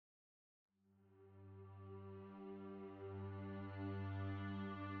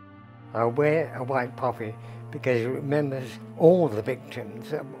I wear a white poppy because it remembers all the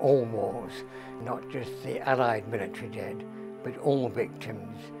victims of all wars, not just the Allied military dead, but all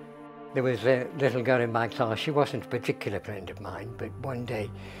victims. There was a little girl in my class. She wasn't a particular friend of mine, but one day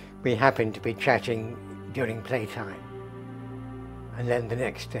we happened to be chatting during playtime. And then the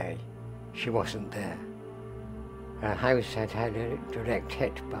next day, she wasn't there. Her house had had a direct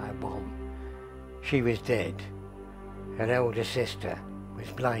hit by a bomb. She was dead. Her elder sister was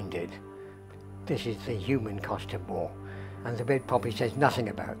blinded. This is the human cost of war, and the red poppy says nothing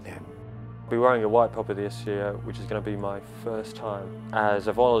about them. I'll be wearing a white poppy this year, which is going to be my first time, as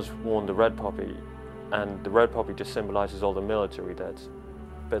I've always worn the red poppy, and the red poppy just symbolises all the military deaths,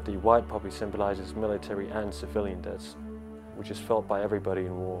 but the white poppy symbolises military and civilian deaths, which is felt by everybody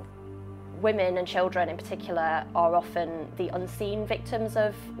in war. Women and children in particular are often the unseen victims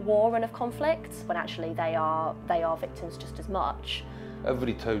of war and of conflict, when actually they are victims just as much.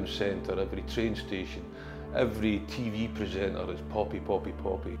 Every town centre, every train station, every TV presenter is poppy, poppy,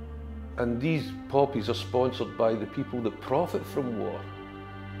 poppy. And these poppies are sponsored by the people that profit from war.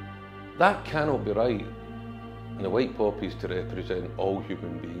 That cannot be right. And the white poppies to represent all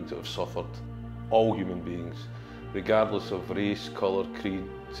human beings that have suffered, all human beings, regardless of race, colour, creed,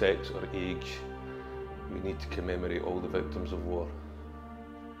 sex or age. We need to commemorate all the victims of war.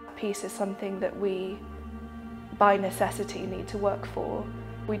 Peace is something that we, by necessity, need to work for.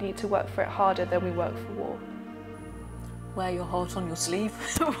 We need to work for it harder than we work for war. Wear your heart on your sleeve,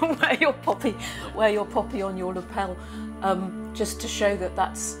 wear your poppy on your lapel, just to show that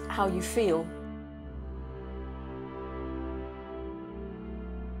that's how you feel.